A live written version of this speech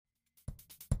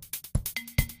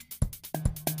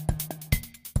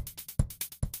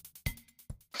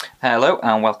Hello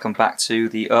and welcome back to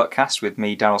the Urtcast with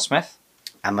me, Daryl Smith.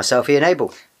 And myself, Ian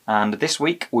Abel. And this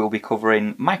week we'll be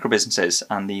covering microbusinesses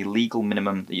and the legal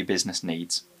minimum that your business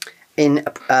needs. In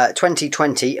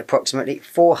 2020, approximately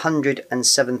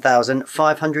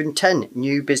 407,510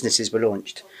 new businesses were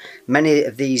launched. Many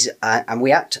of these, and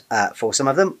we act for some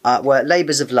of them, were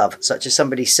labours of love, such as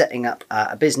somebody setting up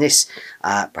a business,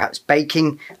 perhaps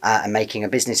baking and making a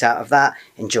business out of that,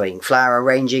 enjoying flower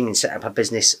arranging and setting up a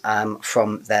business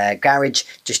from their garage,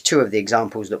 just two of the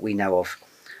examples that we know of.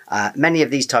 Many of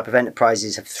these type of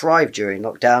enterprises have thrived during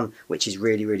lockdown, which is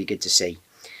really, really good to see.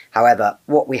 However,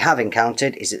 what we have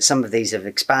encountered is that some of these have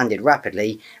expanded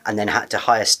rapidly and then had to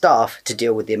hire staff to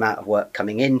deal with the amount of work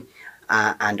coming in.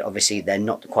 And obviously they're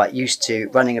not quite used to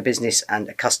running a business and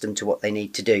accustomed to what they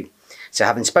need to do. So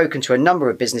having spoken to a number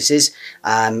of businesses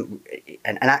and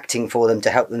acting for them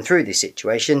to help them through this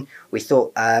situation, we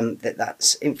thought that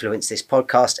that's influenced this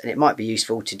podcast, and it might be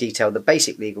useful to detail the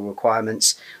basic legal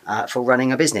requirements for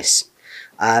running a business.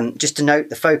 Just to note,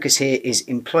 the focus here is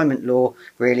employment law,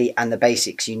 really, and the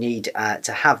basics you need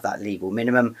to have that legal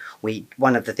minimum.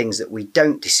 One of the things that we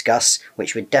don't discuss,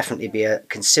 which would definitely be a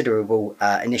considerable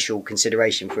initial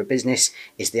consideration for a business,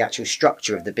 is the actual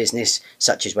structure of the business,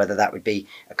 such as whether that would be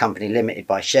a company limited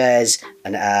by shares,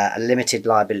 a limited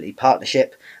liability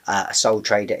partnership, a sole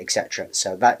trader, etc.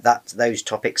 So those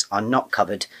topics are not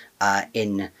covered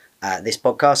in this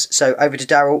podcast. So over to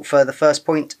Daryl for the first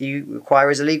point you require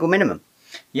as a legal minimum.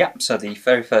 Yeah, so the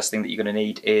very first thing that you're going to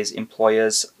need is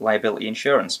employer's liability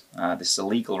insurance. This is a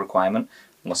legal requirement,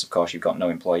 unless of course you've got no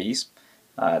employees.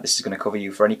 This is going to cover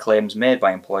you for any claims made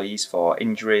by employees for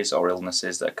injuries or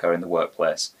illnesses that occur in the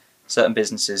workplace. Certain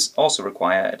businesses also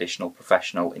require additional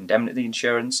professional indemnity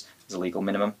insurance as a legal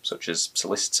minimum, such as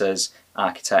solicitors,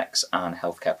 architects and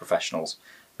healthcare professionals.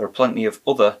 There are plenty of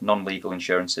other non-legal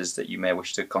insurances that you may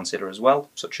wish to consider as well,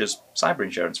 such as cyber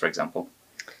insurance, for example.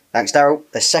 Thanks, Daryl.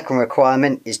 The second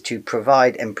requirement is to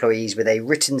provide employees with a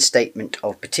written statement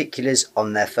of particulars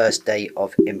on their first day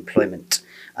of employment.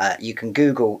 You can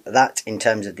Google that in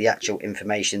terms of the actual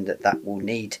information that will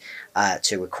need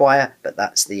to require, but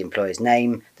that's the employer's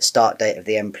name, the start date of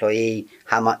the employee,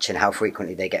 how much and how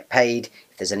frequently they get paid,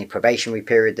 if there's any probationary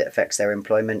period that affects their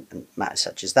employment, and matters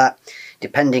such as that.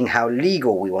 Depending how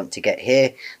legal we want to get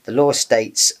here, the law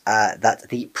states that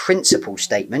the principal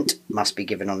statement must be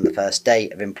given on the first day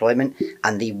of employment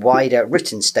and the wider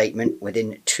written statement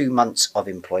within 2 months of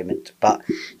employment. But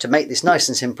to make this nice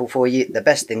and simple for you, the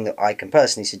best thing that I can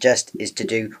personally suggest is to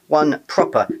do one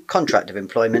proper contract of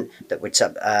employment that would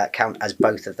count as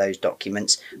both of those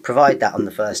documents. Provide that on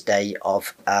the first day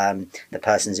of the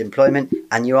person's employment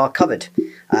and you are covered.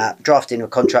 Drafting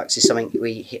of contracts is something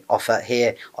we offer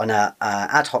here on a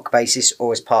ad hoc basis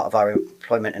or as part of our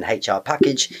employment and HR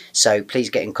package, so please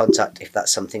get in contact if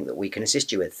that's something that we can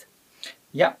assist you with.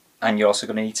 Yeah, and you're also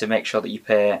going to need to make sure that you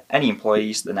pay any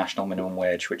employees the national minimum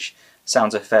wage, which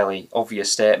sounds a fairly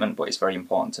obvious statement, but it's very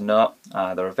important to note.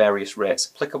 There are various rates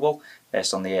applicable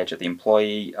based on the age of the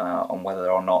employee, on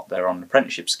whether or not they're on an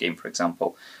apprenticeship scheme, for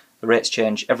example. The rates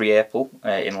change every April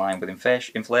in line with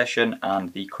inflation,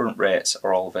 and the current rates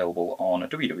are all available on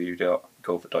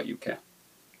www.gov.uk.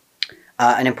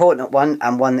 An important one,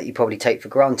 and one that you probably take for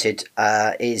granted,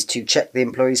 is to check the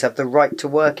employees have the right to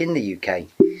work in the UK.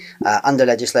 Under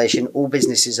legislation, all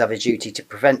businesses have a duty to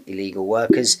prevent illegal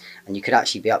workers, and you could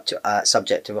actually be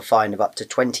subject to a fine of up to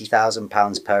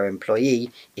 £20,000 per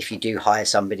employee if you do hire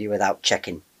somebody without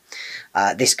checking.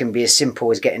 This can be as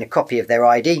simple as getting a copy of their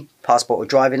ID, passport or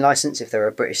driving licence if they're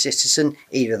a British citizen.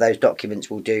 Either of those documents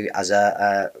will do as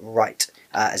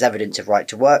as evidence of right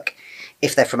to work.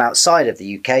 If they're from outside of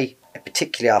the UK,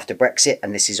 particularly after Brexit,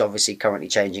 and this is obviously currently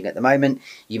changing at the moment,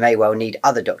 you may well need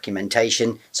other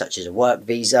documentation such as a work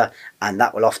visa, and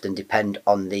that will often depend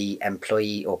on the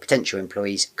employee or potential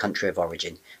employee's country of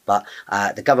origin. But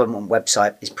the government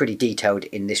website is pretty detailed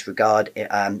in this regard,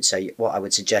 so what I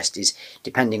would suggest is,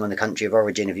 depending on the country of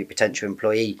origin of your potential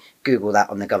employee, Google that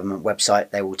on the government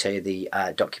website. They will tell you the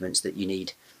documents that you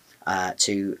need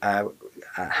to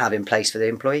have in place for the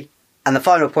employee. And the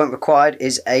final point required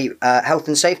is a health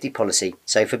and safety policy.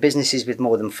 So for businesses with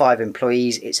more than 5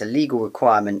 employees, it's a legal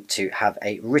requirement to have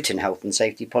a written health and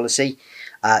safety policy,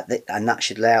 and that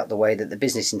should lay out the way that the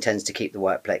business intends to keep the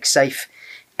workplace safe.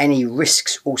 Any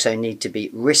risks also need to be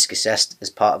risk assessed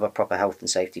as part of a proper health and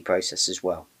safety process as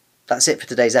well. That's it for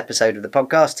today's episode of the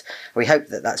podcast. We hope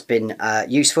that that's been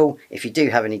useful. If you do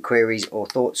have any queries or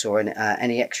thoughts or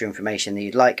any extra information that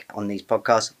you'd like on these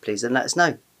podcasts, please then let us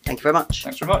know. Thank you very much.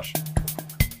 Thanks very much.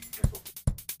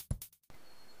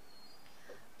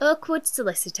 Oakwood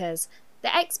Solicitors,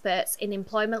 the experts in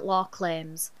employment law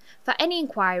claims. For any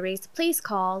inquiries, please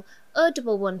call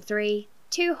 0113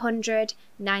 200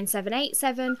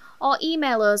 9787 or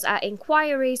email us at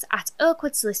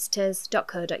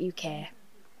inquiries@oakwoodsolicitors.co.uk.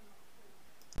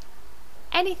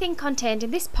 Anything contained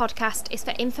in this podcast is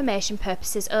for information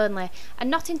purposes only and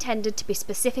not intended to be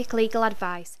specific legal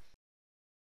advice.